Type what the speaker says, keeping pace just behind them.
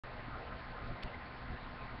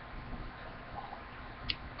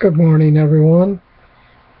Good morning, everyone.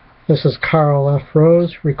 This is Karl F.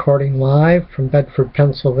 Rose recording live from Bedford,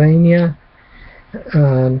 Pennsylvania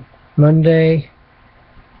on Monday,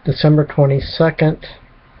 December 22nd,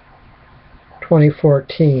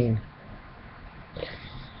 2014.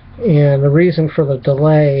 And the reason for the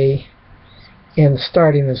delay in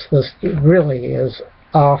starting this list really is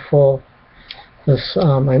awful.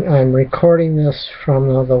 I'm recording this from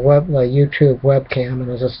the YouTube webcam,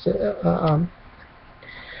 and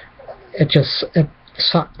it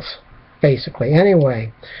sucks, basically.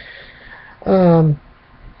 Anyway,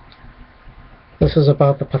 this is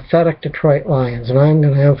about the pathetic Detroit Lions, and I'm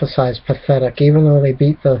going to emphasize pathetic. Even though they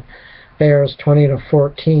beat the Bears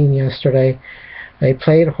 20-14 yesterday, they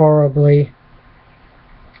played horribly.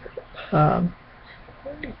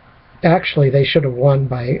 Actually, they should have won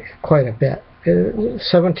by quite a bit.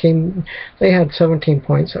 They had 17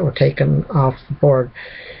 points that were taken off the board.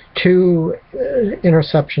 2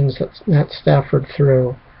 interceptions that Stafford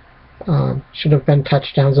threw should have been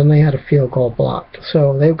touchdowns, and they had a field goal blocked.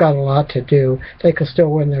 So they've got a lot to do. They could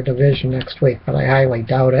still win their division next week, but I highly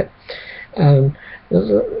doubt it. And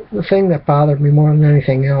the thing that bothered me more than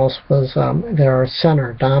anything else was their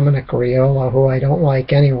center, Dominic Raiola, who I don't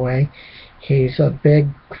like anyway. He's a big,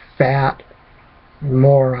 fat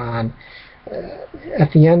moron.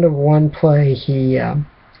 At the end of one play, he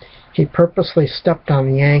purposely stepped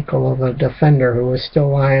on the ankle of a defender who was still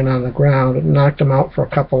lying on the ground and knocked him out for a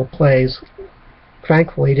couple of plays.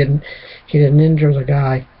 Thankfully, he didn't injure the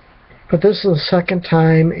guy. But this is the second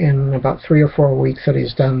time in about 3 or 4 weeks that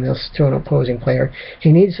he's done this to an opposing player.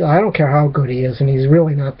 I don't care how good he is, and he's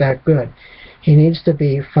really not that good. He needs to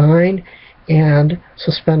be fined and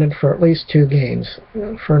suspended for at least 2 games,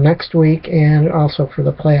 for next week and also for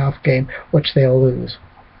the playoff game, which they'll lose.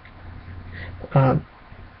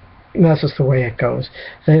 And that's just the way it goes.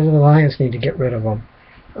 The Lions need to get rid of them.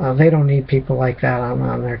 They don't need people like that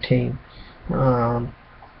on their team.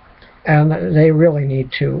 And they really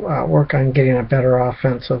need to work on getting a better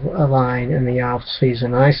offensive line in the off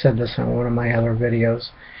season. I said this in one of my other videos.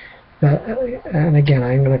 And again,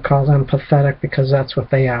 I'm going to call them pathetic because that's what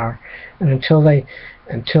they are. And until they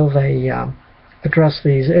address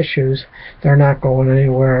these issues, they're not going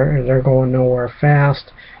anywhere. They're going nowhere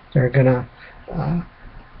fast. They're going to.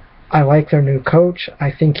 I like their new coach.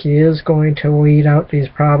 I think he is going to weed out these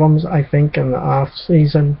problems. I think in the off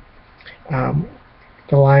season, the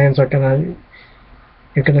Lions are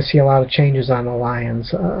you're going to see a lot of changes on the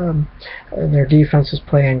Lions. Their defense is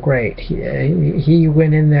playing great. He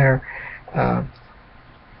went in there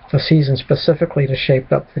the season specifically to shape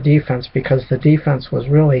up the defense because the defense was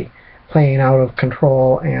really playing out of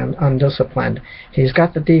control and undisciplined. He's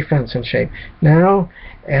got the defense in shape. Now,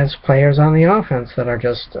 as players on the offense that are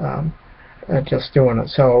just doing it.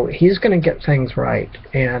 So he's going to get things right.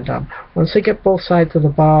 And once they get both sides of the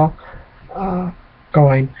ball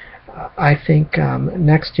going, I think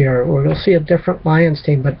next year we'll see a different Lions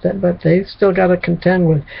team, but they've still got to contend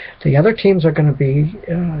with the other teams. Are going to be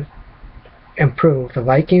improved. The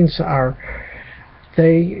Vikings are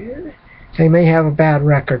they may have a bad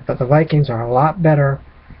record, but the Vikings are a lot better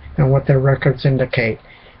than what their records indicate.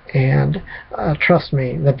 And trust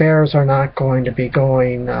me, the Bears are not going to be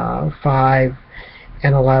going 5-11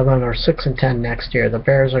 or 6-10 next year. The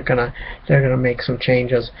Bears are they're gonna make some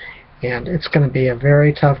changes. And it's going to be a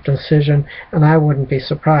very tough decision, and I wouldn't be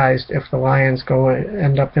surprised if the Lions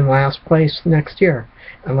end up in last place next year,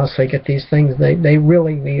 unless they get these things. They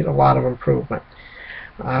really need a lot of improvement.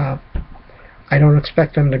 I don't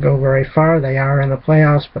expect them to go very far. They are in the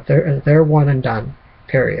playoffs, but they're one and done,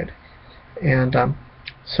 period. And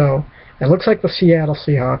so it looks like the Seattle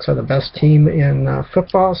Seahawks are the best team in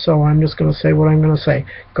football, so I'm just going to say what I'm going to say.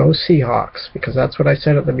 Go Seahawks, because that's what I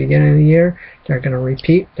said at the beginning of the year. They're going to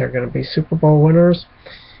repeat. They're going to be Super Bowl winners,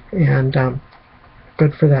 and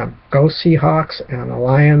good for them. Go Seahawks, and the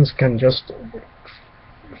Lions can just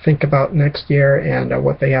think about next year and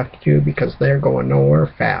what they have to do, because they're going nowhere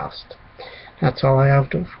fast. That's all I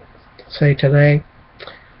have to say today.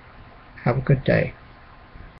 Have a good day.